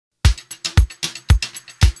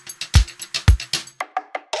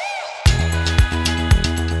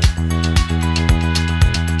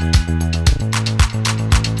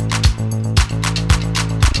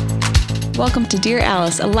Welcome to Dear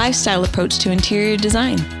Alice, a lifestyle approach to interior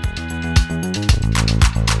design.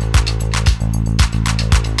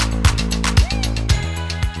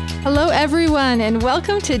 Hello, everyone, and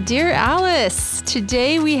welcome to Dear Alice.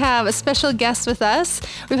 Today we have a special guest with us.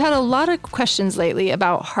 We've had a lot of questions lately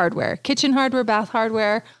about hardware, kitchen hardware, bath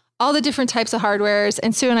hardware, all the different types of hardwares.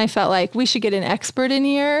 And Sue and I felt like we should get an expert in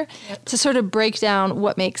here to sort of break down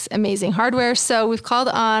what makes amazing hardware. So we've called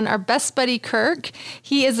on our best buddy, Kirk.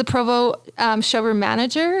 He is the Provo showroom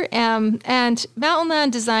manager. And Mountain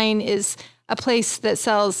Land Design is a place that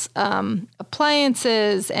sells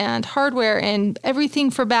appliances and hardware and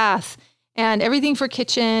everything for bath and everything for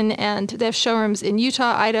kitchen. And they have showrooms in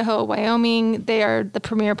Utah, Idaho, Wyoming. They are the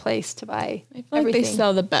premier place to buy I feel like everything. they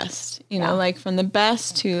sell the best, you know, like from the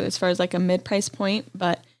best to as far as like a mid-price point,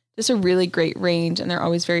 but just a really great range. And they're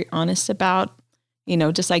always very honest about, you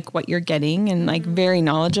know, just like what you're getting and like very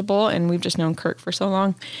knowledgeable. And we've just known Kirk for so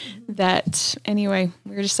long that anyway,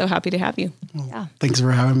 we're just so happy to have you. Well, thanks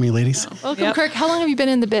for having me, ladies. Welcome, Kirk. How long have you been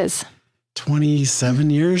in the biz? 27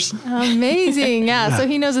 years. Amazing. Yeah. So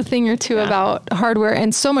he knows a thing or two about hardware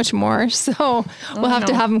and so much more. So we'll have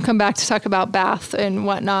to have him come back to talk about bath and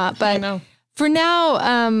whatnot. But for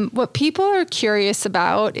now, what people are curious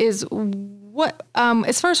about is what,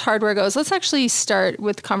 as far as hardware goes, let's actually start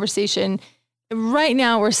with the conversation. Right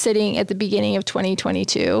now we're sitting at the beginning of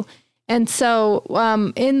 2022. And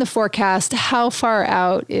so in the forecast, how far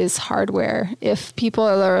out is hardware? If people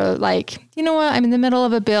are like, you know what, I'm in the middle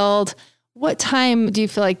of a build, what time do you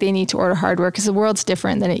feel like they need to order hardware? Because the world's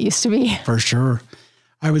different than it used to be. For sure.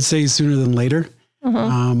 I would say sooner than later.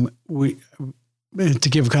 We to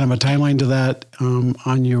give kind of a timeline to that,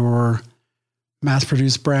 on your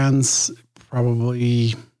mass-produced brands,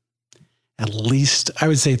 probably at least, I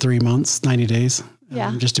would say 3 months, 90 days,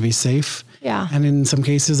 just to be safe. Yeah. And in some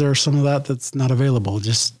cases, there's some of that that's not available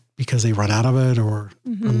just because they run out of it or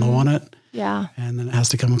run low on it. Yeah. And then it has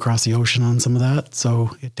to come across the ocean on some of that.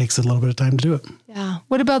 So it takes a little bit of time to do it. Yeah.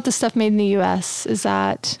 What about the stuff made in the U.S.? Is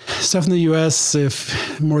that? Stuff in the U.S.,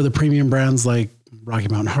 if more of the premium brands like Rocky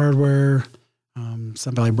Mountain Hardware,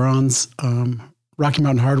 Sun Valley Bronze. Rocky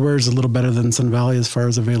Mountain Hardware is a little better than Sun Valley as far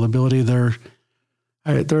as availability. They're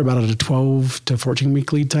about at a 12 to 14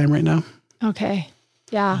 week lead time right now. Okay.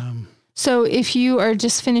 Yeah. So if you are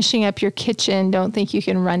just finishing up your kitchen, don't think you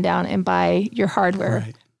can run down and buy your hardware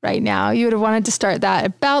right now. You would have wanted to start that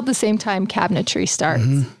about the same time cabinetry starts.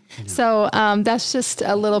 So that's just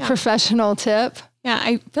a little professional tip. Yeah.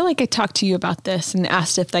 I feel like I talked to you about this and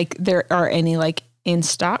asked if like there are any like in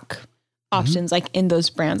stock options like in those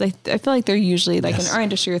brands. I feel like they're usually like in our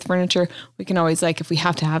industry with furniture, we can always like, if we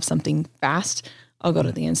have to have something fast, I'll go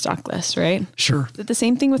to the in-stock list, right? Sure. Is it the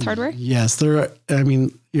same thing with hardware? Yes.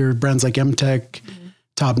 Your brands like M-Tech,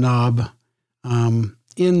 Top Knob,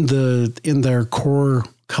 in their core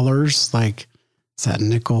colors, like satin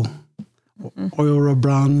nickel, oil rub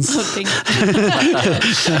bronze. That's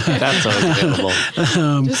always available.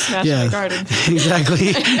 Just smash my garden.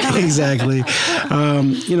 Exactly.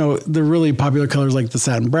 The really popular colors like the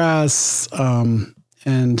satin brass,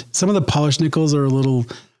 and some of the polished nickels are a little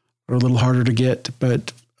harder to get,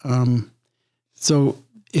 but so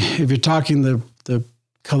if you're talking the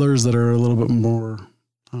colors that are a little bit more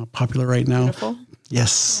popular right now, beautiful.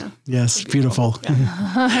 Yes, beautiful. You're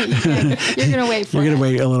going to wait for it. You're going to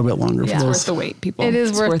wait a little bit longer for It's those. worth the wait, people. It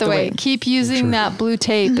is worth the wait. wait. Keep using that blue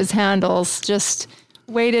tape as handles. Just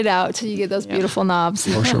wait it out till you get those beautiful knobs.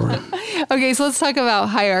 For sure. Okay, so let's talk about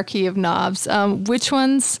hierarchy of knobs. Which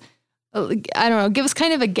ones, I don't know, give us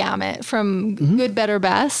kind of a gamut from good, better,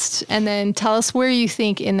 best, and then tell us where you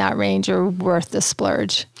think in that range are worth the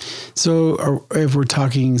splurge. So if we're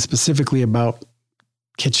talking specifically about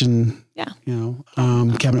kitchen,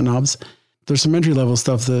 cabinet knobs, there's some entry level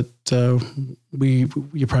stuff that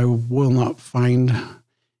you probably will not find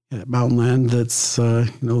at Mountain Land. That's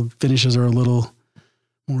finishes are a little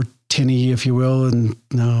more tinny, if you will, and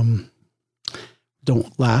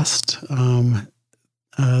don't last.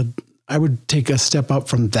 I would take a step up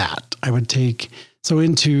from that. I would take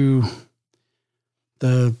into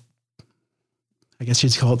the, I guess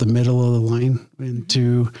you'd call it the middle of the line,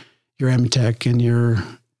 into your M-Tech and your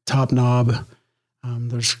Top Knob.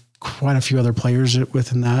 There's quite a few other players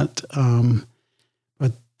within that,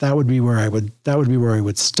 but that would be where I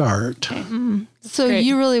would start. Okay. So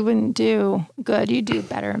you really wouldn't do good. You do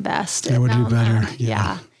better and best. I would do better.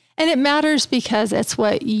 Yeah. And it matters because it's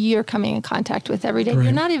what you're coming in contact with every day. Right.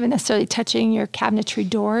 You're not even necessarily touching your cabinetry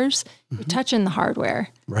doors. You're touching the hardware.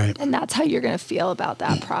 Right. And that's how you're going to feel about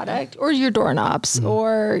that product, or your doorknobs,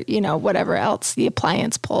 or, whatever else, the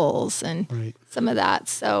appliance pulls and some of that.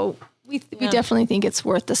 So We definitely think it's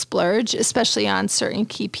worth the splurge, especially on certain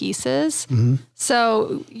key pieces.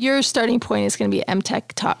 So your starting point is going to be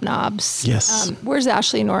MTech top knobs. Yes. Where's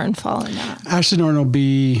Ashley Norton fall in that? Ashley Norton will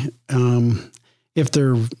be, if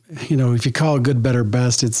they're, if you call it good, better,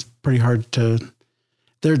 best, it's pretty hard to,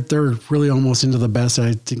 they're really almost into the best.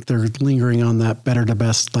 I think they're lingering on that better to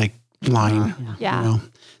best like line. Yeah.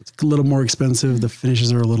 It's a little more expensive. The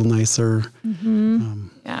finishes are a little nicer.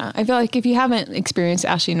 Yeah, I feel like if you haven't experienced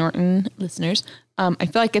Ashley Norton, listeners, I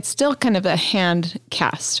feel like it's still kind of a hand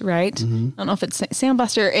cast, right? I don't know if it's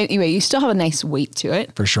sandblaster. Anyway, you still have a nice weight to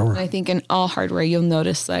it. For sure. And I think in all hardware, you'll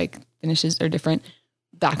notice like finishes are different,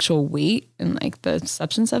 the actual weight and like the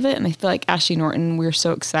substance of it. And I feel like Ashley Norton, we were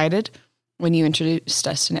so excited when you introduced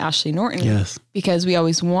us to Ashley Norton. Yes. Because we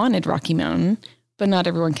always wanted Rocky Mountain, but not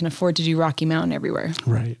everyone can afford to do Rocky Mountain everywhere.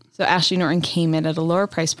 Right. So Ashley Norton came in at a lower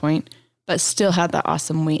price point, but still had that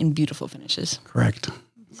awesome weight and beautiful finishes. Correct.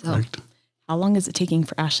 How long is it taking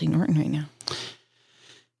for Ashley Norton right now?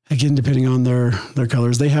 Again, depending on their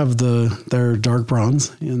colors, they have their dark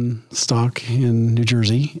bronze in stock in New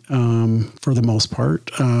Jersey for the most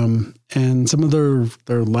part, and some of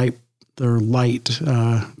their light,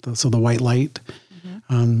 so the white light,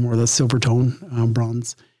 or the silver tone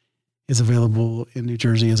bronze is available in New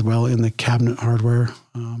Jersey as well in the cabinet hardware.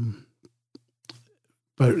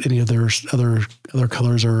 But any of their other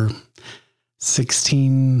colors are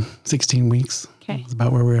 16 weeks. Okay. That's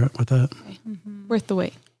about where we're at with that. Okay. Worth the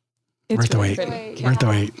wait. Worth the wait. Worth the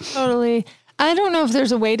wait. Totally. I don't know if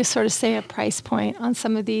there's a way to sort of say a price point on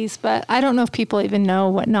some of these, but I don't know if people even know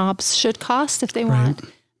what knobs should cost if they want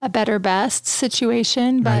a better best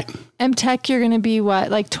situation. But MTech, you're going to be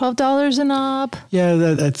what, like $12 a knob? Yeah,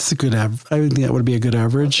 that's a good average. I think that would be a good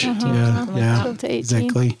average. Yeah, 12 to 18.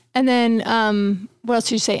 Exactly. And then what else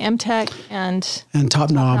did you say? MTech and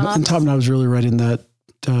top knob. knobs. And top knob is really right in that,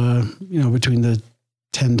 between the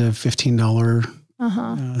 $10 to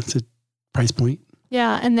 $15 it's a price point.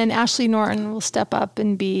 Yeah, and then Ashley Norton will step up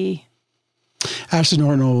and be. Ashley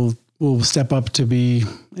Norton will step up to be.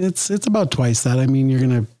 It's about twice that. I mean, you're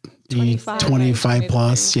going to be 25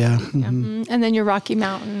 plus. Yeah. And then your Rocky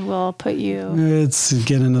Mountain will put you. It's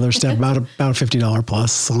again another step, about $50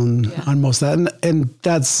 plus on most of that, and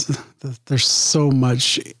that's there's so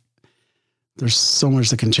much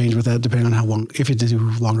that can change with that depending on how long. If you do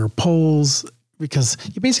longer poles, because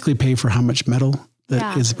you basically pay for how much metal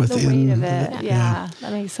that is within the weight of it. Yeah,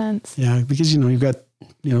 that makes sense. Yeah, because you've got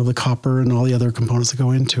the copper and all the other components that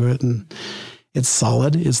go into it, and it's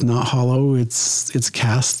solid. It's not hollow. It's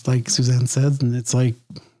cast, like Suzanne said, and it's like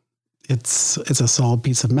it's a solid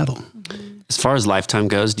piece of metal. As far as lifetime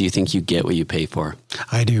goes, do you think you get what you pay for?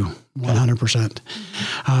 I do, 100%.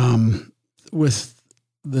 With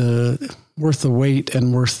the worth the weight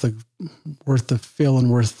and worth the feel and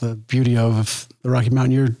worth the beauty of the Rocky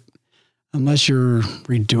Mountain, unless you're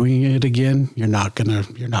redoing it again, you're not gonna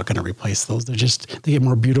replace those. They get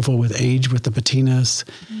more beautiful with age, with the patinas,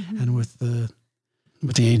 and with the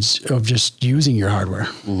age of just using your hardware.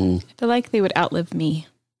 I feel like they would outlive me.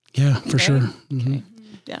 Yeah, for sure. Okay.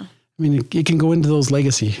 Yeah. I mean, it can go into those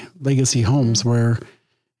legacy homes where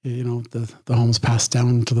the home's passed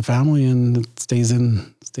down to the family and it stays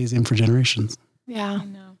in for generations. Yeah. I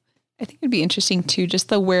know. I think it'd be interesting too, just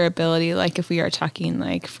the wearability. Like if we are talking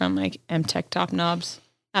like from like MTech top knobs,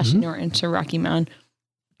 Ashley Norton to Rocky Mountain,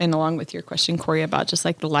 and along with your question, Corey, about just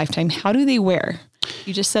like the lifetime, how do they wear?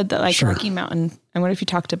 You just said that like Rocky Mountain. I wonder if you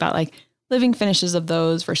talked about like living finishes of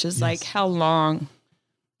those versus like how long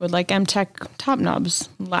would like MTech top knobs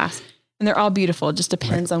last? And they're all beautiful. It just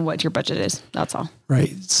depends on what your budget is. That's all.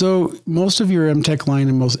 Right. So most of your MTech line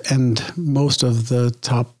and most of the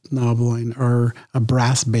top knob line are a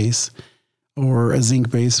brass base or a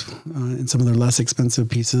zinc base in some of their less expensive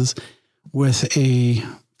pieces with a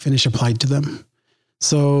finish applied to them.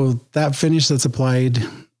 So that finish that's applied,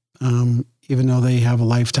 even though they have a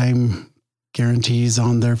lifetime guarantees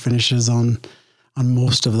on their finishes on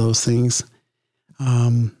most of those things,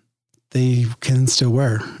 they can still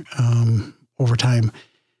wear over time.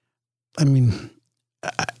 I mean,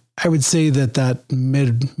 I would say that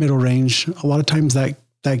middle range, a lot of times that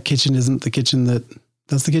kitchen isn't the kitchen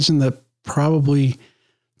that's the kitchen that probably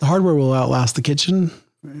the hardware will outlast the kitchen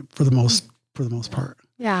for the most part.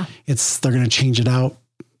 Yeah. They're going to change it out.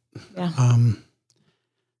 Yeah.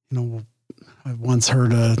 I once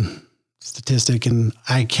heard a statistic, and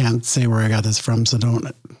I can't say where I got this from, so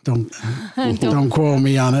don't quote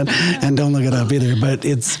me on it, and don't look it up either. But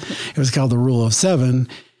it was called the Rule of 7,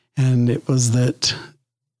 and it was that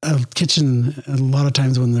a kitchen, a lot of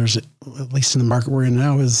times when there's, at least in the market we're in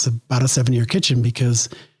now, is about a 7-year kitchen because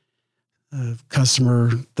a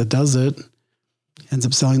customer that does it ends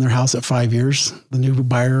up selling their house at 5 years. The new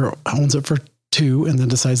buyer owns it for 2 and then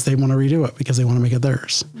decides they want to redo it because they want to make it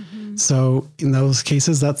theirs. Mm-hmm. So in those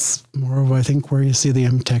cases, that's more of, I think, where you see the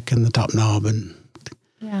MTech and the top knob and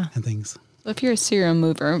things. So if you're a serial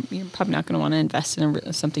mover, you're probably not going to want to invest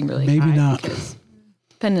in something really Maybe high. not.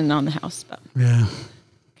 Depending on the house. But. Yeah.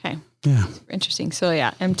 Okay. Yeah. Super interesting. So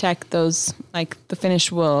yeah, MTech, those, like the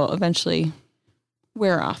finish will eventually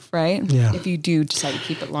wear off, right? Yeah. If you do decide to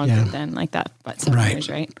keep it longer than like that, but 7 years,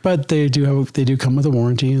 right? But they do come with a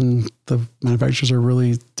warranty, and the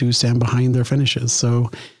manufacturers do stand behind their finishes. So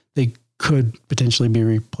they could potentially be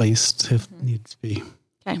replaced if needs be.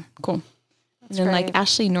 Okay, cool. And then like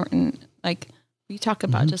Ashley Norton, like we talk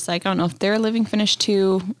about just like, I don't know if they're living finish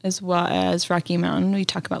too, as well as Rocky Mountain. We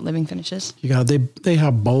talk about living finishes. They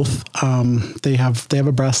have both. They have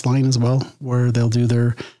a brass line as well, where they'll do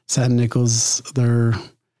their satin nickels, their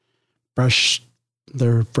brush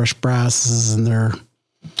brasses, and their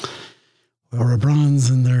aura bronze,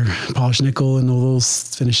 and their polished nickel, and all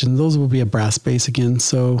those finishes. And those will be a brass base again.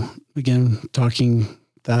 So again, talking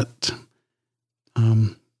that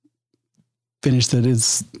finish that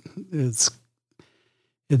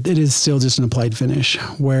it is still just an applied finish,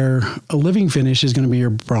 where a living finish is going to be your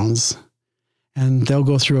bronze, and they'll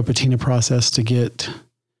go through a patina process to get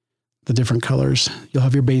the different colors. You'll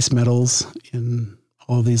have your base metals in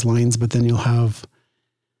all of these lines, but then you'll have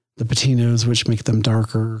the patinas, which make them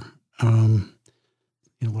darker.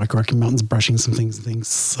 Like Rocky Mountain's brushing some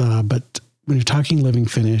things. But when you're talking living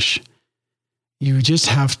finish, you just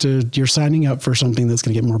you're signing up for something that's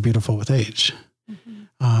going to get more beautiful with age.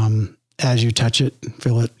 Mm-hmm. As you touch it,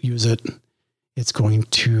 feel it, use it, it's going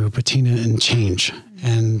to patina and change.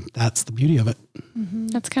 And that's the beauty of it. Mm-hmm.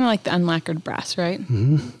 That's kind of like the unlacquered brass, right?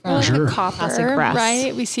 Mm-hmm. Like sure. the copper, classic brass.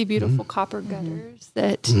 right? We see beautiful copper gutters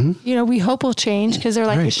that, we hope will change because they're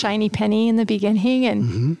like a shiny penny in the beginning,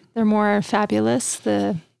 and they're more fabulous.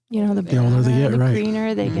 The older they get, the right.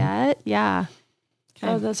 greener they get. Yeah. Okay.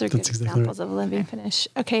 Oh, those are good examples of living finish.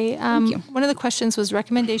 Okay. Thank you. One of the questions was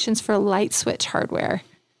recommendations for light switch hardware.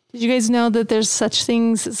 Did you guys know that there's such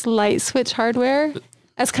things as light switch hardware?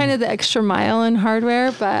 That's kind of the extra mile in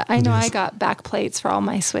hardware, but I know I got back plates for all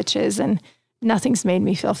my switches, and nothing's made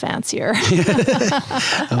me feel fancier.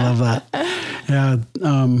 I love that. Yeah.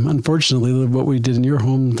 Unfortunately, what we did in your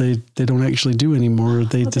home, they don't actually do anymore.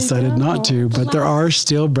 They decided not to, but there are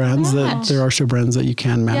still brands that you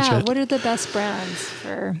can match it. What are the best brands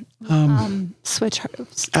for switch?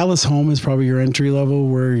 Alice Home is probably your entry level,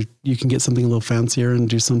 where you can get something a little fancier and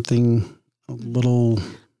do something a little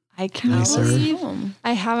I can't nicer. believe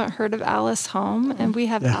I haven't heard of Alice Home, and we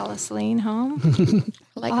have Alice Lane Home.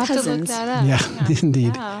 Like I'll have to look cousins. that up. Yeah,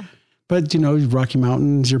 indeed. Yeah. But Rocky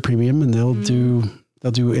Mountain's your premium, and they'll do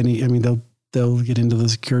any. I mean, they'll get into the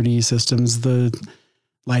security systems, the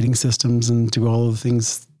lighting systems, and do all of the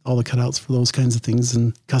things, all the cutouts for those kinds of things,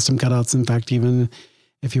 and custom cutouts. In fact, even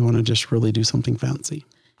if you want to just really do something fancy.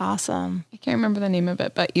 Awesome. I can't remember the name of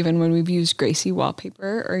it, but even when we've used Gracie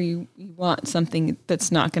wallpaper, or you want something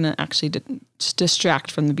that's not going to actually distract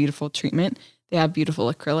from the beautiful treatment, they have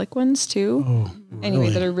beautiful acrylic ones too. Oh, Anyway,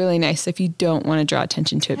 really? that are really nice if you don't want to draw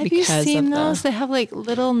attention to it Have because you seen of those? the. They have like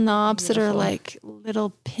little knobs that are like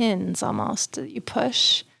little pins almost that you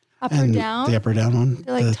push up or down. The up or down one,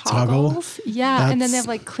 They're like the toggles. Yeah, and then they That's- have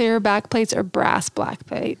like clear back plates or brass black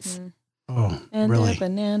plates. Oh, And really? they're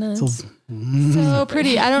bananas. So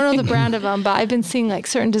pretty. I don't know the brand of them, but I've been seeing like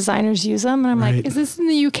certain designers use them, and I'm Right. like, is this in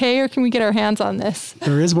the UK or can we get our hands on this?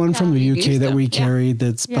 There is one from the we've UK used that them. we carried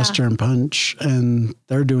that's Yeah. Buster and Punch, and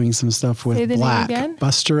they're doing some stuff with Say the name black. again?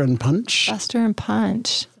 Buster and Punch, Buster and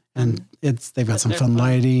Punch. and they've got some they're fun fun.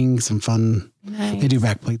 lighting, some fun. Nice. They do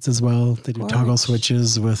back plates as well. They do toggle Gorge.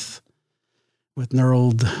 switches with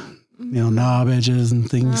knurled, knob edges and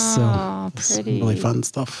things. Oh, So it's pretty. really fun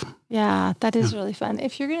stuff. Yeah, that is really fun.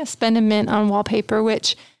 If you're going to spend a mint on wallpaper,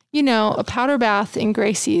 which, a powder bath in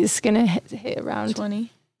Gracie is going to hit around 20.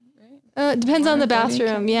 it depends on the 30K.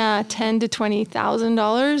 bathroom. Yeah, $10,000 to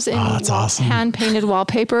 $20,000 in that's awesome. hand painted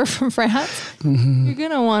wallpaper from France. You're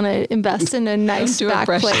gonna want to invest in a nice Do a back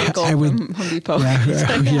fresh plate. nickel I would- from Home Depot.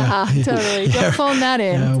 Yeah, totally. Don't phone that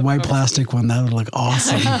in. Yeah, white plastic one, that would look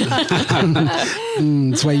awesome.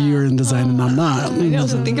 That's why you're in design and I'm not. I know.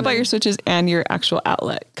 So think about your switches and your actual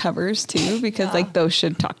outlet covers too, because like those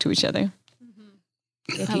should talk to each other.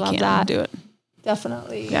 If I you love can that. do it.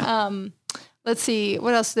 Definitely. Yeah. Let's see.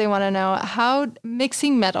 What else do they want to know? How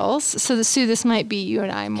mixing metals. So Sue, this might be you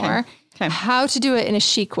and I more. Okay. How to do it in a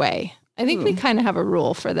chic way. I think we kind of have a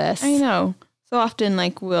rule for this. I know. So often,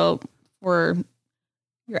 like we're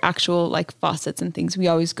your actual like faucets and things, we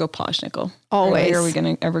always go polished nickel. Always. Rarely are we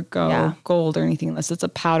going to ever go gold or anything unless it's a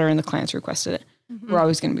powder and the clients requested it. We're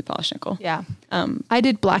always going to be polished nickel. Yeah. I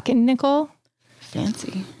did blackened nickel.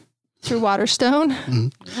 Fancy. Through Waterstone.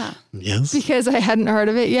 Yeah. Yes. Because I hadn't heard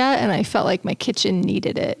of it yet, and I felt like my kitchen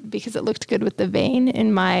needed it because it looked good with the vein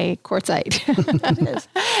in my quartzite.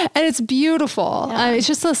 And it's beautiful. Yeah. It's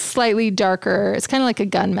just a slightly darker, it's kind of like a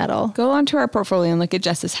gunmetal. Go onto our portfolio and look at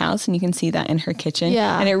Jess's house, and you can see that in her kitchen.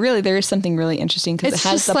 Yeah. And there is something really interesting because It's it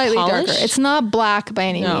has just the slightly polish. darker. It's not black by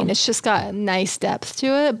any No. means. It's just got a nice depth to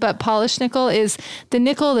it. But polished nickel is the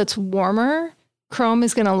nickel that's warmer. Chrome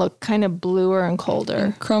is going to look kind of bluer and colder.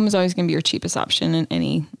 And chrome is always going to be your cheapest option in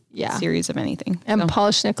any Yeah. series of anything. And So-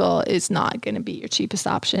 polished nickel is not going to be your cheapest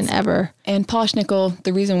option ever. And polished nickel,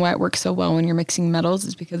 the reason why it works so well when you're mixing metals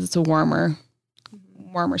is because it's a warmer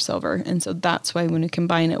silver. And so that's why when you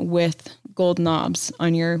combine it with gold knobs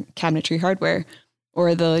on your cabinetry hardware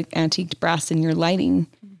or the like, antiqued brass in your lighting,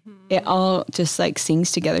 it all just like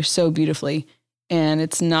sings together so beautifully. And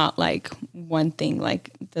it's not like one thing like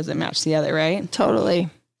doesn't match the other, right? Totally.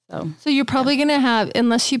 So you're probably going to have,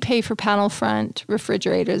 unless you pay for panel front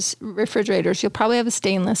refrigerators, you'll probably have a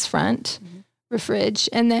stainless front refrige.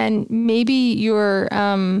 And then maybe your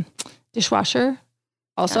dishwasher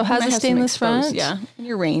also has a stainless front. Yeah. And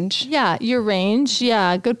your range. Yeah, your range.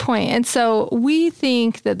 Yeah, good point. And so we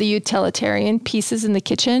think that the utilitarian pieces in the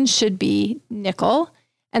kitchen should be nickel.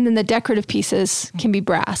 And then the decorative pieces can be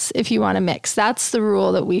brass if you want to mix. That's the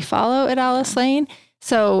rule that we follow at Alice Lane.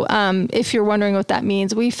 So if you're wondering what that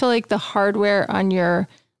means, we feel like the hardware on your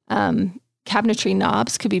cabinetry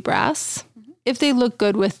knobs could be brass. If they look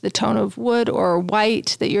good with the tone of wood or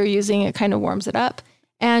white that you're using, it kind of warms it up.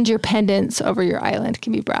 And your pendants over your island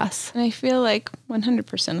can be brass. And I feel like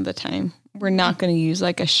 100% of the time, we're not going to use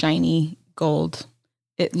like a shiny gold.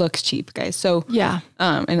 It looks cheap, guys. So yeah.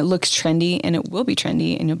 And it looks trendy, and it will be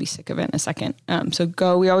trendy, and you'll be sick of it in a second.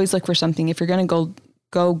 We always look for something. If you're going to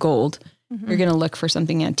go gold, you're going to look for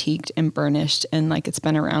something antiqued and burnished and like it's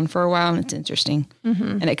been around for a while and it's interesting.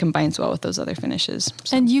 And it combines well with those other finishes.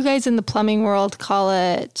 So. And you guys in the plumbing world call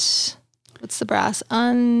it, what's the brass?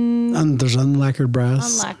 There's unlacquered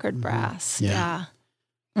brass. Unlacquered brass. Yeah.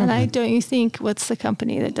 Yeah. And don't you think, what's the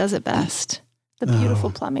company that does it best? The beautiful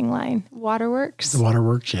plumbing line, Waterworks. The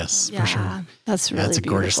Waterworks, yes, for sure. That's really it's a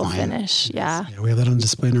gorgeous beautiful line. finish. Yeah. We have that on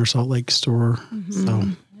display in our Salt Lake store. So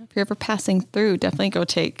If you're ever passing through, definitely go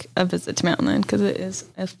take a visit to Mountain Land because it is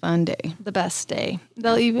a fun day. The best day.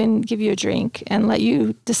 They'll even give you a drink and let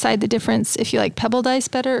you decide the difference if you like pebbled ice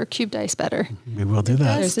better or cubed ice better. maybe we'll do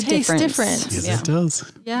that. There's a Tastes difference. different. Yes, it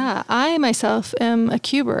does. Yeah. I myself am a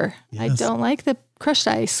cuber. I Yes. don't like the crushed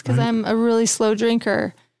ice because I'm a really slow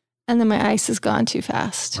drinker. And then my ice is gone too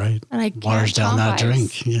fast. Right. And I can't Waters down chomp that ice.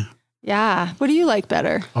 drink. Yeah. Yeah. What do you like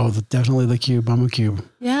better? Oh, definitely the cube. I'm a cube.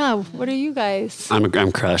 Yeah. What are you guys? I'm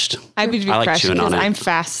crushed. I would be I like crushed chewing on because it. I'm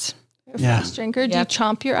fast. You're a Yeah. fast drinker. Do you Yep.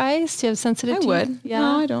 chomp your ice? Do you have sensitive I teeth? would. Yeah.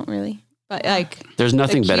 No, I don't really. But like There's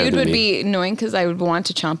nothing the better cube than would me. be annoying because I would want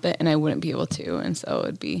to chomp it and I wouldn't be able to. And so it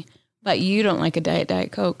would be, but you don't like a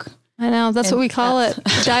Diet Coke. I know. That's what we call it.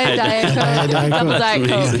 Diet Coke. Diet Double Coke. Diet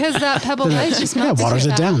Coke. Because that pebbled ice just Yeah, melts waters too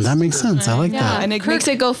it down. fast. That makes sense. I like Yeah. that. And it makes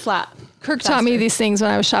it go flat. Kirk taught me these things when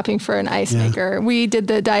I was shopping for an ice maker. We did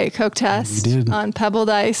the Diet Coke test We did. on pebbled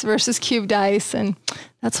ice versus cubed ice. And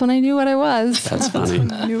that's when I knew what I was. That's funny.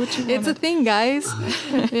 It's a thing, guys.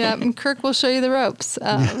 Yeah, and Kirk will show you the ropes.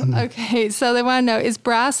 Okay, so they want to know, is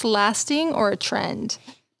brass lasting or a trend?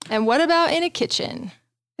 And what about in a kitchen?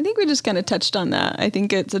 I think we just kind of touched on that. I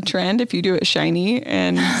think it's a trend if you do it shiny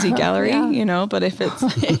and Z Gallery, but if it's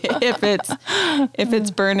if it's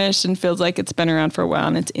burnished and feels like it's been around for a while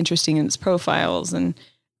and it's interesting in its profiles, and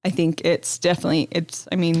I think it's definitely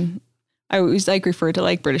I always like refer to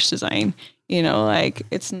like British design, like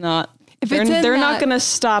it's not they're not going to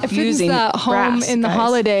stop If using it's that home brass, in the guys.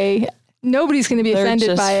 holiday, nobody's going to be They're offended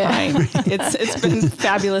just by it. fine. It's been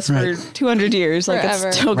fabulous for 200 years. Like Forever.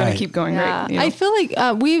 it's still going Right. to keep going, Yeah. right? I feel like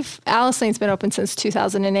Alice Lane's been open since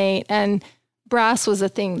 2008, and brass was a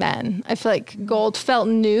thing then. I feel like gold felt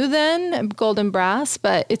new then, gold and brass,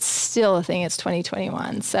 but it's still a thing. It's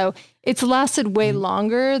 2021. So it's lasted way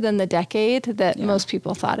longer than the decade that most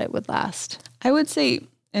people thought it would last. I would say,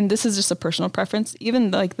 and this is just a personal preference, even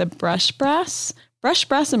like the brush brass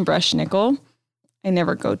and brush nickel, I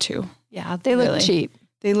never go to. Yeah, they look Really? cheap.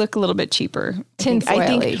 They look a little bit cheaper. I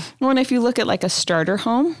Tinfoil-y. think when if you look at like a starter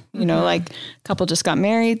home, like a couple just got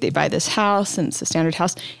married, they buy this house and it's a standard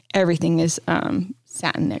house. Everything is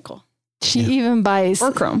satin nickel She even buys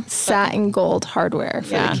or chrome. satin gold hardware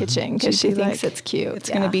for Yeah. the kitchen because she She'd be thinks like, it's cute. It's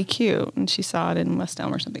going to be cute. And she saw it in West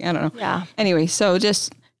Elm or something. I don't know. Yeah. Anyway, so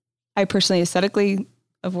just I personally aesthetically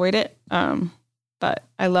avoid it. But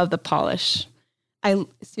I love the polish.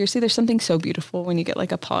 Seriously, there's something so beautiful when you get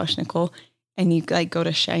like a polished nickel and you like go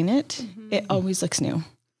to shine it. It always looks new.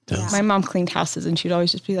 My mom cleaned houses and she'd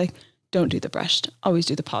always just be like, don't do the brushed, always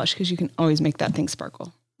do the polish because you can always make that thing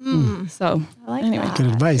sparkle. So I like anyway, that. Good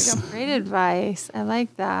advice. Great advice. I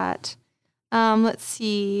like that. Let's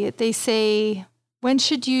see. They say, when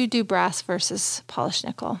should you do brass versus polished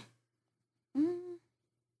nickel? I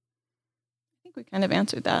think we kind of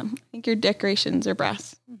answered that. I think your decorations are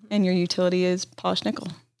brass and your utility is polished nickel.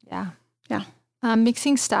 Yeah. Yeah.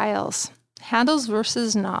 Mixing styles, handles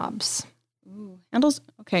versus knobs. Ooh, handles.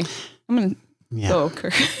 Okay. I'm going to go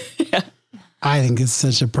Kirk. Yeah. I think it's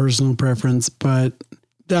such a personal preference, but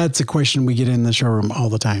that's a question we get in the showroom all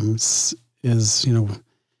the time is,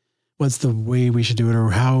 what's the way we should do it, or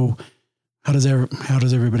how does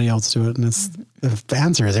everybody else do it? And the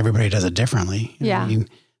answer is everybody does it differently. Yeah. I mean,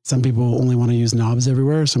 some people only want to use knobs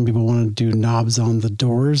everywhere. Some people want to do knobs on the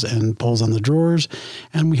doors and pulls on the drawers.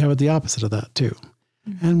 And we have it the opposite of that too.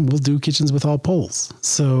 And we'll do kitchens with all pulls.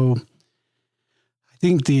 So I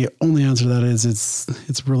think the only answer to that is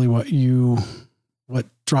it's really what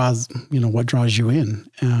draws you in.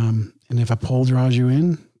 And if a pole draws you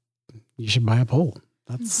in, you should buy a pole.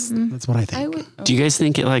 That's what I think. Do you guys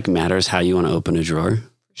think it like matters how you want to open a drawer? For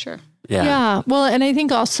sure. Yeah. Well, and I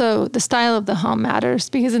think also the style of the home matters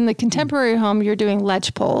because in the contemporary home, you're doing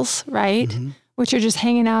ledge pulls, right? Which are just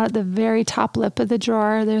hanging out at the very top lip of the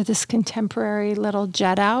drawer. They're this contemporary little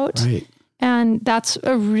jet out. Right. And that's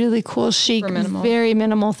a really cool, chic, very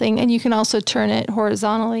minimal thing. And you can also turn it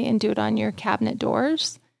horizontally and do it on your cabinet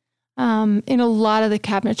doors. In a lot of the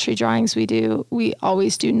cabinetry drawings we do, we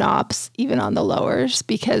always do knobs, even on the lowers,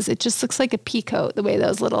 because it just looks like a pea coat, the way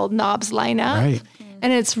those little knobs line up. Right.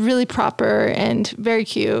 And it's really proper and very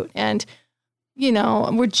cute. And,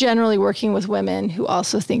 we're generally working with women who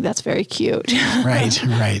also think that's very cute. Right.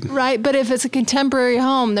 Right. But if it's a contemporary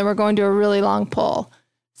home, then we're going to a really long pull.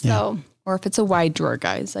 So, or if it's a wide drawer,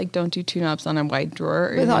 guys, like don't do two knobs on a wide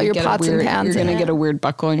drawer. With all your pots and pans. You're going to get a weird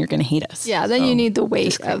buckle and you're going to hate us. Yeah. Then you need the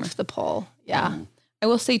weight of the pull. Yeah. I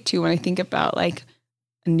will say too, when I think about like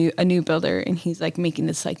a new builder and he's like making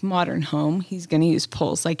this like modern home, he's going to use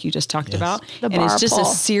pulls like you just talked about. And it's just a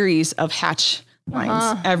series of hatch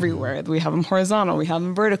lines everywhere. We have them horizontal, we have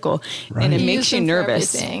them vertical, and it makes you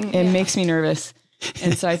nervous. It makes me nervous.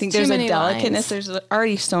 And so I think there's a delicateness. There's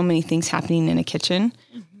already so many things happening in a kitchen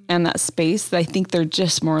and that space that I think they're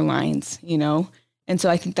just more lines, And so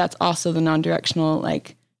I think that's also the non-directional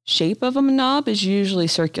like shape of a knob is usually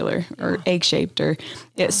circular or egg-shaped, or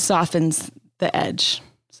it softens the edge.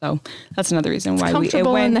 So that's another reason why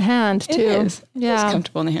comfortable in the hand too. It is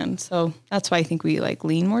comfortable in the hand. So that's why I think we like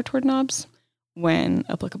lean more toward knobs when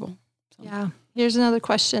applicable. So. Yeah. Here's another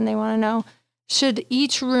question they want to know. Should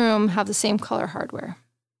each room have the same color hardware?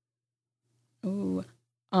 Ooh,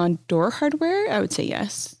 on door hardware, I would say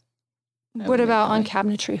yes. What about on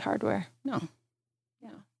cabinetry hardware? No.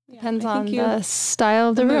 Depends on the style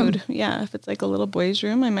of the room. Yeah. If it's like a little boy's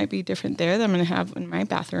room, I might be different there than I'm going to have in my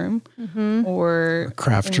bathroom or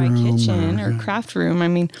craft in my room kitchen or craft room. I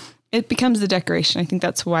mean, it becomes the decoration. I think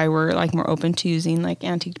that's why we're like more open to using like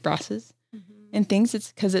antique brasses and things.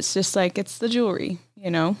 It's because it's just like, it's the jewelry,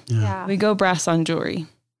 Yeah. We go brass on jewelry.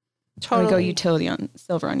 Totally. We go utility on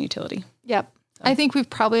silver on utility. Yep. So. I think we've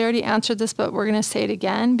probably already answered this, but we're going to say it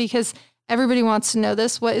again because everybody wants to know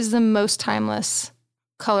this. What is the most timeless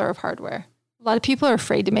color of hardware? A lot of people are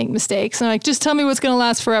afraid to make mistakes and like, just tell me what's going to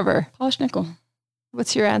last forever. Polished nickel.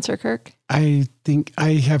 What's your answer, Kirk? I think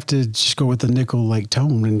I have to just go with the nickel like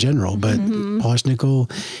tone in general, but polished nickel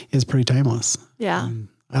is pretty timeless. Yeah.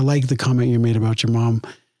 I like the comment you made about your mom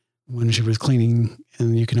when she was cleaning,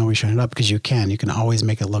 and you can always shine it up because you can always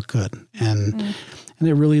make it look good. And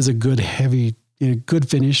it really is a good heavy, good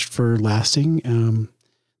finish for lasting.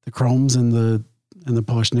 The chromes and the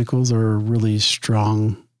polished nickels are really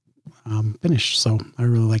strong finish. So I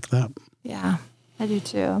really like that. Yeah, I do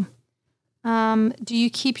too. Do you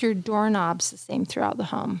keep your doorknobs the same throughout the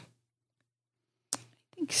home?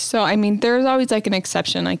 I think so. I mean, there's always like an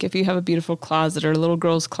exception. Like if you have a beautiful closet or a little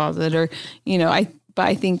girl's closet or, but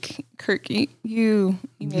I think Kirk, you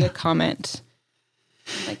made a comment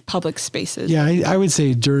like public spaces. Yeah, I would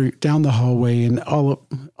say down the hallway and all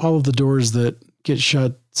of the doors that get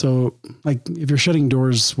shut. So like if you're shutting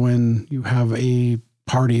doors when you have a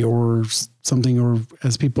party or something, or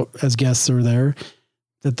as guests are there,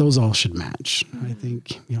 that those all should match. I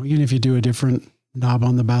think, even if you do a different knob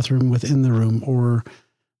on the bathroom within the room or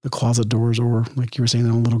the closet doors, or like you were saying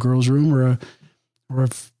in a little girl's room, or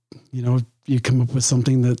if, you come up with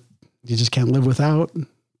something that you just can't live without,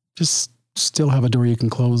 just still have a door you can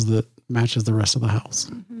close that matches the rest of the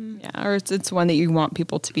house. Yeah, or it's one that you want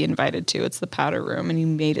people to be invited to. It's the powder room, and you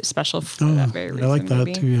made it special for that very reason. I like that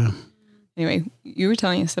maybe. too, yeah. Anyway, you were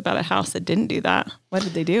telling us about a house that didn't do that. What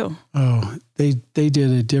did they do? Oh, they did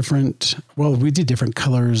we did different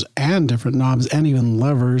colors and different knobs and even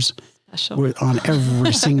levers on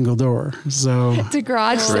every single door. So It's a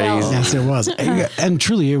garage sale. yes, it was. And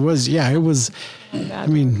truly it was, I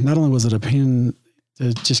mean, not only was it a pain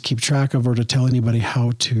to just keep track of or to tell anybody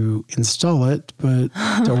how to install it, but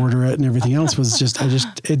to order it and everything else was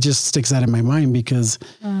it just sticks out in my mind because,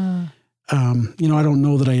 I don't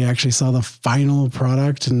know that I actually saw the final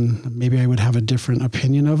product and maybe I would have a different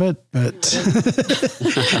opinion of it, but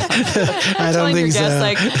I don't think so.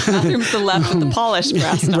 Like bathroom's the left with the polished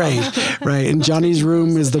brass knob. Right. And Johnny's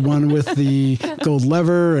room is the one with the gold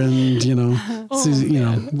lever and,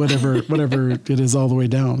 whatever it is all the way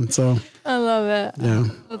down. So I love it. yeah,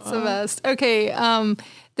 That's the best. Okay.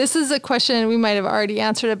 This is a question we might have already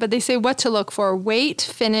answered it, but they say what to look for: weight,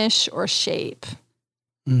 finish, or shape.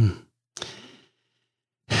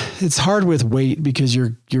 It's hard with weight because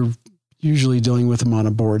you're usually dealing with them on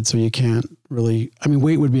a board, so you can't really. I mean,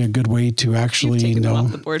 weight would be a good way to actually You've taken know. them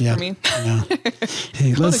off the board for me. Yeah.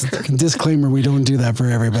 Hey, let's disclaimer: we don't do that for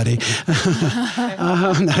everybody.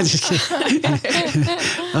 No, just kidding.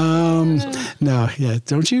 No, yeah,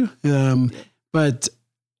 don't you? But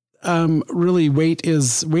really, weight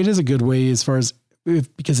is a good way as far as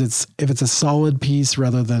because if it's a solid piece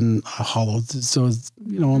rather than a hollow. So it's,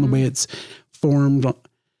 on the way it's formed.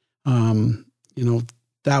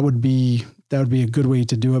 That would be a good way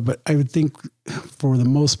to do it. But I would think for the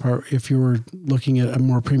most part, if you were looking at a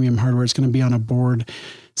more premium hardware, it's going to be on a board.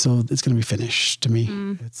 So it's going to be finished to me.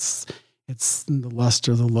 It's the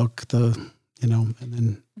luster, the look, and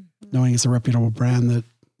then knowing it's a reputable brand that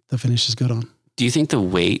the finish is good on. Do you think the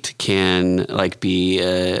weight can be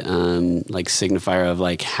a signifier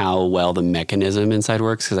of how well the mechanism inside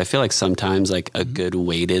works? Because I feel like sometimes a good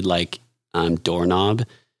weighted doorknob,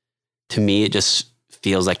 to me, it just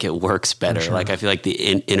feels like it works better. Sure. I feel like the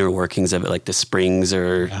inner workings of it, the springs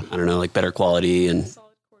are, I don't know, better quality and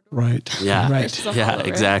right. Yeah. Right. Yeah,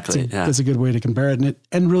 exactly. That's a good way to compare it.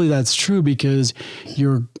 And really that's true because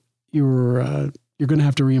you're going to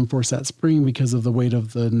have to reinforce that spring because of the weight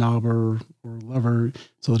of the knob or lever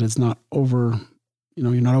so that it's not over,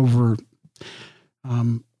 you're not over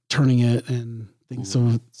turning it and things.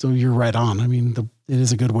 So you're right on. I mean, it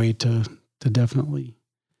is a good way to definitely,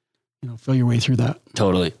 feel your way through that.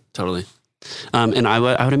 Totally. And I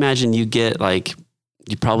would imagine you get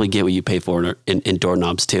you probably get what you pay for in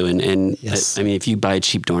doorknobs too. And yes. I mean, if you buy a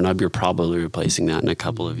cheap doorknob, you're probably replacing that in a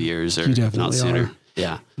couple of years or if not sooner. Are.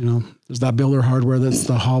 Yeah. There's that builder hardware that's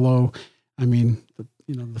the hollow. I mean,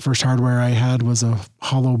 the first hardware I had was a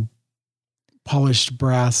hollow polished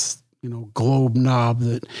brass, globe knob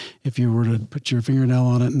that if you were to put your fingernail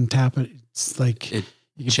on it and tap it, it's like you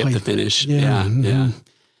could chip the finish. Yeah. Yeah.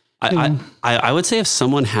 I would say if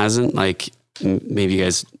someone hasn't maybe you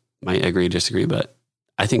guys might agree or disagree, but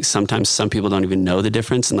I think sometimes some people don't even know the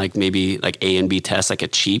difference in maybe A and B tests, a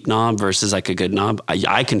cheap knob versus a good knob.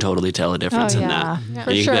 I can totally tell the difference in that. Yeah.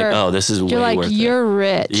 And you can be like, oh, this is way worth it. You're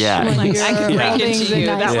rich. Yeah. I can break it to you.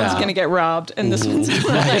 That one's going to get robbed and this one's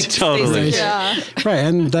totally. Yeah. Right.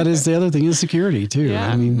 And that is the other thing is security too. Yeah.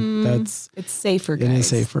 I mean, it's safer, guys. It is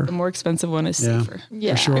safer. The more expensive one is safer.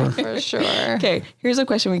 Yeah, for sure. Okay. Here's a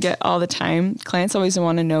question we get all the time. Clients always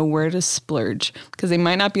want to know where to splurge because they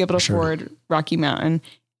might not be able to afford Rocky Mountain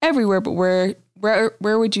everywhere, but where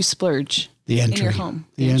would you splurge? The entry. In your home.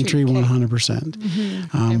 The entry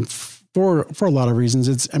 100%. For a lot of reasons.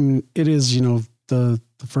 It is, the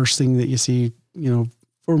first thing that you see,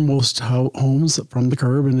 for most homes from the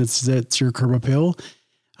curb, and it's your curb appeal.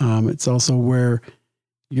 It's also where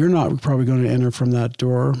you're not probably going to enter from that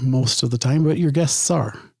door most of the time, but your guests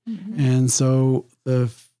are. And so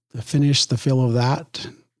the finish, the feel of that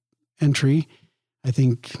entry, I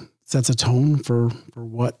think sets a tone for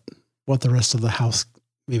what the rest of the house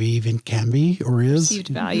maybe even can be or is. Perceived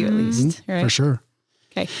value at least, right? For sure.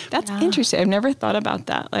 Okay. That's interesting. I've never thought about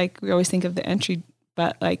that. We always think of the entry,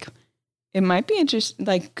 but it might be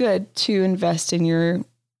good to invest in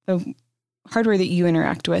the hardware that you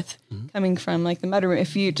interact with coming from the mudroom.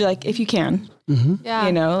 If you can,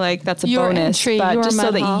 Yeah. That's a Your bonus, entry, but your just so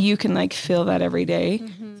mud that hall. you can feel that every day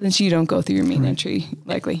since you don't go through your main entry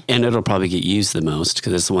likely. And it'll probably get used the most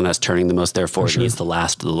because it's the one that's turning the most. Therefore, it needs to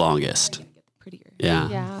last the longest. Prettier. Yeah.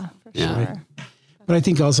 Yeah, for Yeah. sure. But I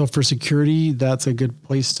think also for security, that's a good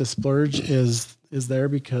place to splurge is there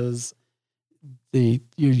because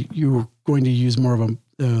you're going to use more of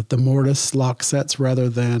the mortise lock sets rather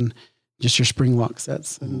than just your spring lock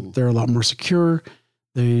sets, and they're a lot more secure.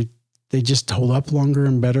 They just hold up longer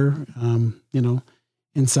and better.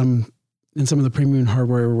 In some of the premium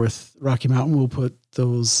hardware with Rocky Mountain, we'll put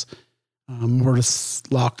those mortise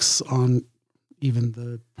locks on even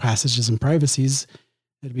the passages and privacies.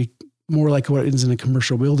 It'd be more like what is in a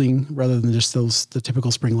commercial building rather than just the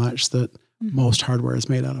typical spring latch that most hardware is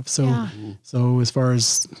made out of. So as far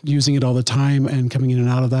as using it all the time and coming in and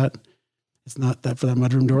out of that, it's not that for that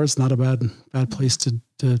mudroom door, it's not a bad place to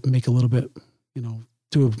make a little bit,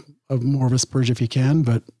 do a more of a Splurge if you can,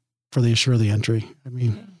 but for the assure the entry. I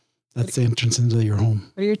mean, that's the entrance into your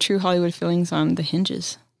home. What are your true Hollywood feelings on the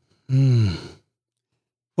hinges?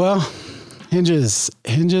 Well, hinges.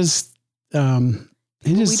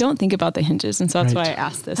 We don't think about the hinges, and so that's why I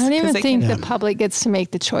asked this. I don't even think the public gets to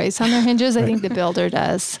make the choice on their hinges. I think the builder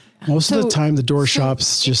does. Most of the time, the door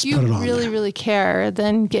shops just put it on. If you really care,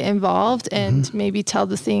 then get involved and maybe tell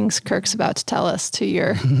the things Kirk's about to tell us to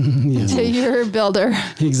your to your builder.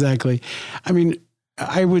 Exactly. I mean,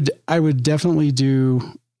 I would definitely do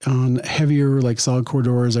on heavier, like solid core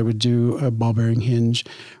doors, I would do a ball bearing hinge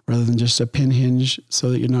rather than just a pin hinge, so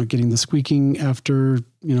that you're not getting the squeaking after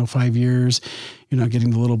 5 years. You're not getting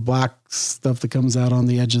the little black stuff that comes out on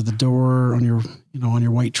the edge of the door on your on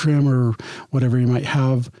your white trim or whatever you might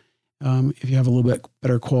have. If you have a little bit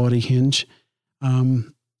better quality hinge,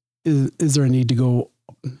 is there a need to go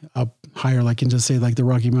up higher, like into say like the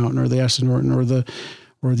Rocky Mountain or the Ashton Norton or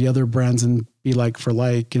the other brands and be like for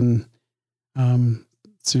like? And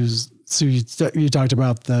Sue, you talked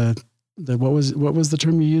about the what was the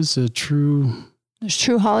term you used? There's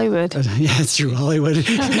true Hollywood. It's true Hollywood.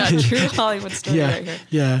 Not true Hollywood story right here.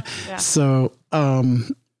 Yeah. So,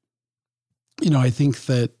 I think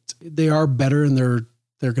that they are better and they're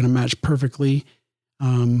going to match perfectly.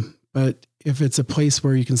 But if it's a place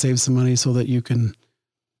where you can save some money so that you could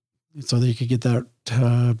get that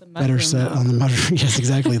better set on the mudroom. Yes,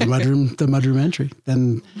 exactly. The mudroom entry.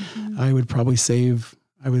 Then I would probably save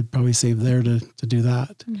there to do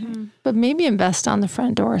that. Mm-hmm. But maybe invest on the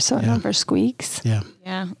front door so it never squeaks. Yeah.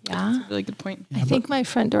 That's a really good point. I think my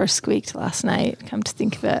front door squeaked last night, come to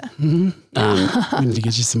think of it. We need to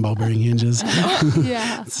get you some ball bearing hinges.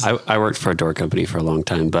 Yeah. I worked for a door company for a long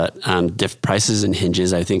time, but prices and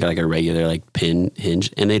hinges, I think like a regular like pin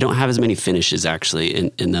hinge, and they don't have as many finishes actually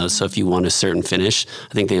in those. So if you want a certain finish,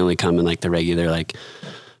 I think they only come in like the regular like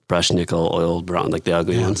brushed nickel, oiled bronze, like the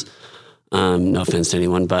ugly ones. No offense to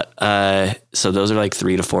anyone, but so those are like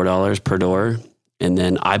 $3 to $4 per door. And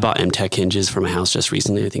then I bought M-Tech hinges for my house just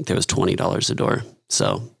recently. I think there was $20 a door.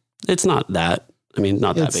 So it's not that,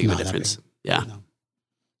 that big of a difference. Yeah. No.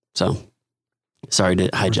 So sorry to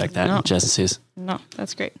hijack that, Jess and Suze. No,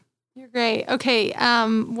 that's great. You're great. Okay.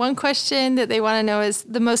 One question that they want to know is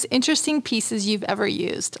the most interesting pieces you've ever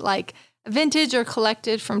used, like vintage or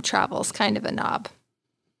collected from travels, kind of a knob.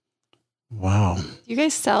 Wow. Do you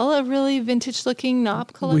guys sell a really vintage looking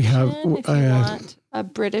knob collection? We have. If you want a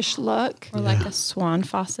British look. Or like a swan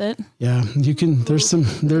faucet. Yeah. You can, there's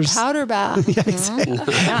powder bath. Yeah, exactly.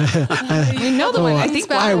 We know the one. I think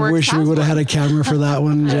I wish we would have had a camera for that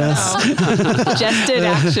one, Jess. Jess did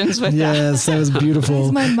actions with that. Yes, that was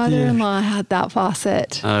beautiful. My mother-in-law had that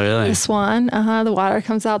faucet. Oh, really? The swan. The water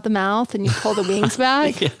comes out the mouth and you pull the wings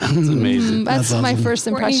back. That's amazing. That's awesome. My first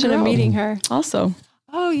impression of meeting her. Also.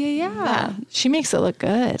 Oh, yeah. She makes it look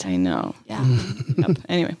good. I know. Yeah. Yep.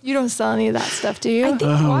 Anyway. You don't sell any of that stuff, do you? I think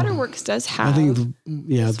Waterworks does have. I think,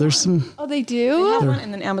 there's some. Oh, they do? They have one,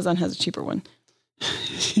 and then Amazon has a cheaper one.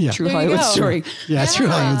 Yeah. True Hollywood story. Yeah, True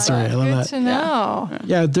Hollywood story. I love good that. to know.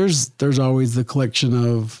 Yeah, there's always the collection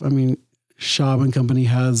of, Schaub and Company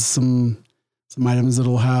has some items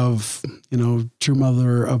that'll have, true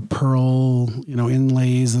mother of pearl,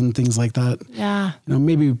 inlays and things like that. Yeah.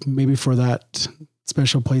 Maybe for that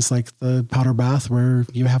special place like the powder bath where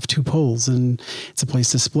you have two poles and it's a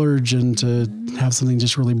place to splurge and to have something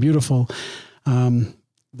just really beautiful.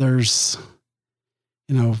 There's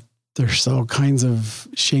all kinds of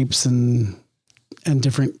shapes and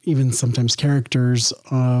different, even sometimes characters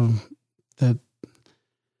that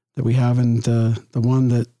we have. And the one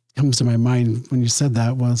that comes to my mind when you said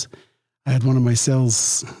that was, I had one of my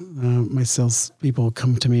sales people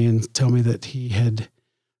come to me and tell me that he had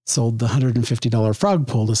sold the $150 frog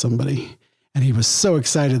pole to somebody. And he was so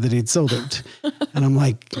excited that he'd sold it. And I'm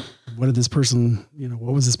like, what was this person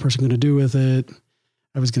going to do with it?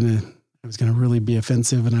 I was going to really be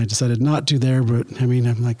offensive, and I decided not to there, but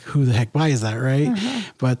I'm like, who the heck buys that? Right. Uh-huh.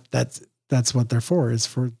 But that's what they're for, is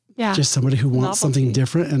for just somebody who wants something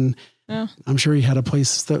different. And I'm sure he had a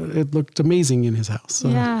place that it looked amazing in his house. So,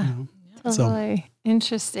 Totally.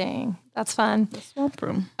 Interesting. That's fun. The swamp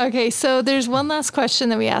room. Okay, so there's one last question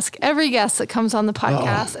that we ask every guest that comes on the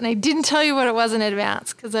podcast. And I didn't tell you what it was in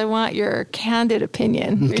advance because I want your candid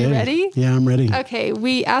opinion. Okay. Are you ready? Yeah, I'm ready. Okay,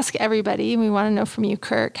 we ask everybody, and we want to know from you,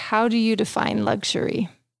 Kirk, how do you define luxury?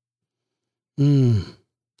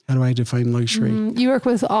 How do I define luxury? You work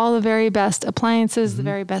with all the very best appliances, the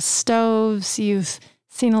very best stoves. You've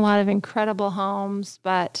seen a lot of incredible homes,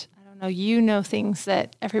 but I don't know, you know things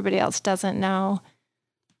that everybody else doesn't know.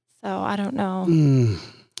 So I don't know.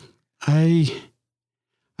 I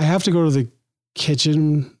have to go to the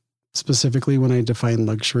kitchen specifically when I define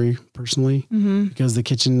luxury personally, because the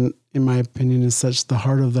kitchen, in my opinion, is such the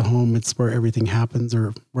heart of the home. It's where everything happens,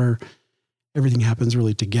 or where everything happens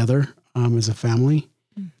really together as a family,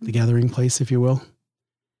 the gathering place, if you will.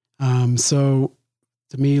 So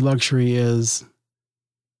to me, luxury is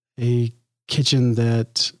a kitchen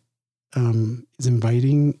that is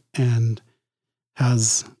inviting and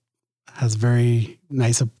has very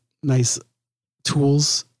nice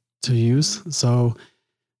tools to use. So,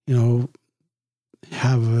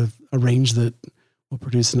 have a range that will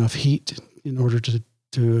produce enough heat in order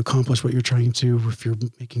to accomplish what you're trying to. If you're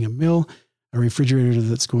making a meal, a refrigerator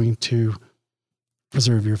that's going to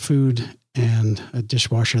preserve your food, and a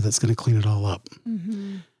dishwasher that's going to clean it all up.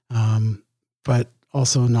 But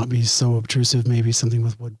also not be so obtrusive, maybe something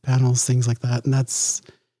with wood panels, things like that. And that's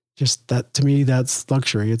just that, to me, that's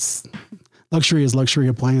luxury. Luxury is luxury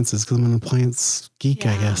appliances, because I'm an appliance geek,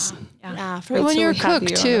 I guess. Yeah. When you're a cook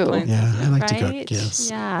too. Yeah, I like to cook, yes.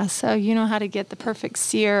 Yeah, so you know how to get the perfect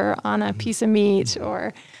sear on a piece of meat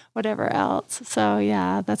or whatever else. So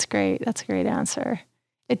yeah, that's great. That's a great answer.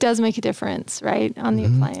 It does make a difference, right, on the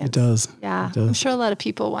appliance. It does. Yeah, it does. I'm sure a lot of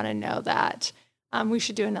people want to know that. We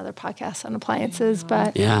should do another podcast on appliances,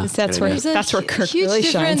 but that's where Kirk really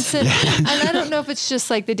shines. And I don't know if it's just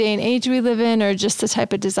like the day and age we live in, or just the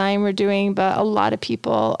type of design we're doing, but a lot of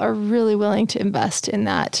people are really willing to invest in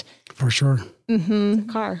that. For sure. It's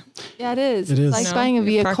a car. Yeah, it is. It is. It's like buying a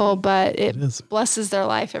vehicle, but it blesses their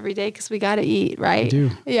life every day because we got to eat, right? I do.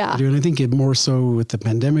 Yeah. I do. And I think it more so with the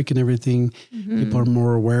pandemic and everything, people are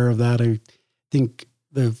more aware of that. I think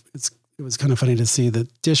it was kind of funny to see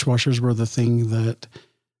that dishwashers were the thing that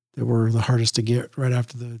were the hardest to get right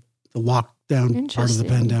after the lockdown part of the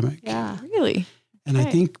pandemic. Yeah. Really? And I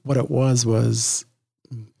think what it was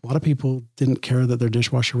a lot of people didn't care that their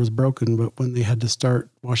dishwasher was broken, but when they had to start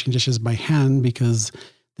washing dishes by hand because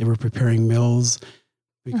they were preparing meals,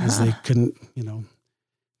 because they couldn't,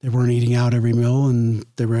 they weren't eating out every meal and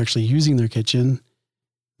they were actually using their kitchen,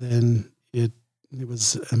 then it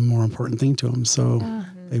was a more important thing to them. So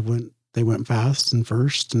they went fast and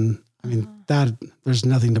first. And I mean, that there's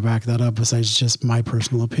nothing to back that up besides just my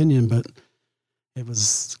personal opinion, but it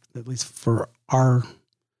was, at least for our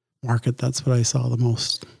market, that's what I saw the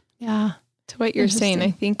most. Yeah. To what you're saying,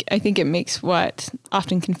 I think it makes what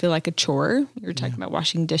often can feel like a chore. You're talking about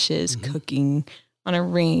washing dishes, cooking on a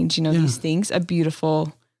range, these things, a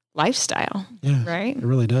beautiful lifestyle. Yeah. Right? It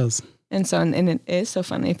really does. And so, and it is so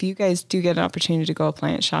fun. If you guys do get an opportunity to go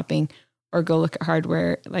appliance shopping or go look at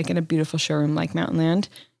hardware, like in a beautiful showroom like Mountain Land,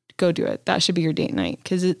 go do it. That should be your date night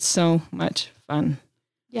because it's so much fun.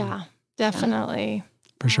 Yeah, definitely.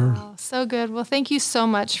 For sure. Wow, so good. Well, thank you so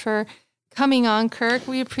much for coming on, Kirk.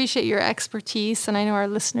 We appreciate your expertise, and I know our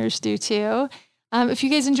listeners do too. If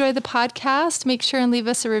you guys enjoy the podcast, make sure and leave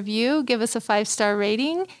us a review, give us a 5-star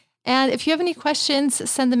rating. And if you have any questions,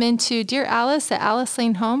 send them in to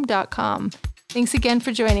dearalice@alicelanehome.com. Thanks again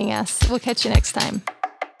for joining us. We'll catch you next time.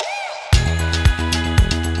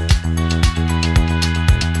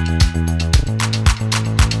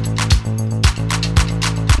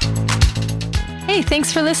 Hey,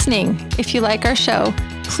 thanks for listening. If you like our show,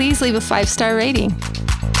 please leave a 5-star rating.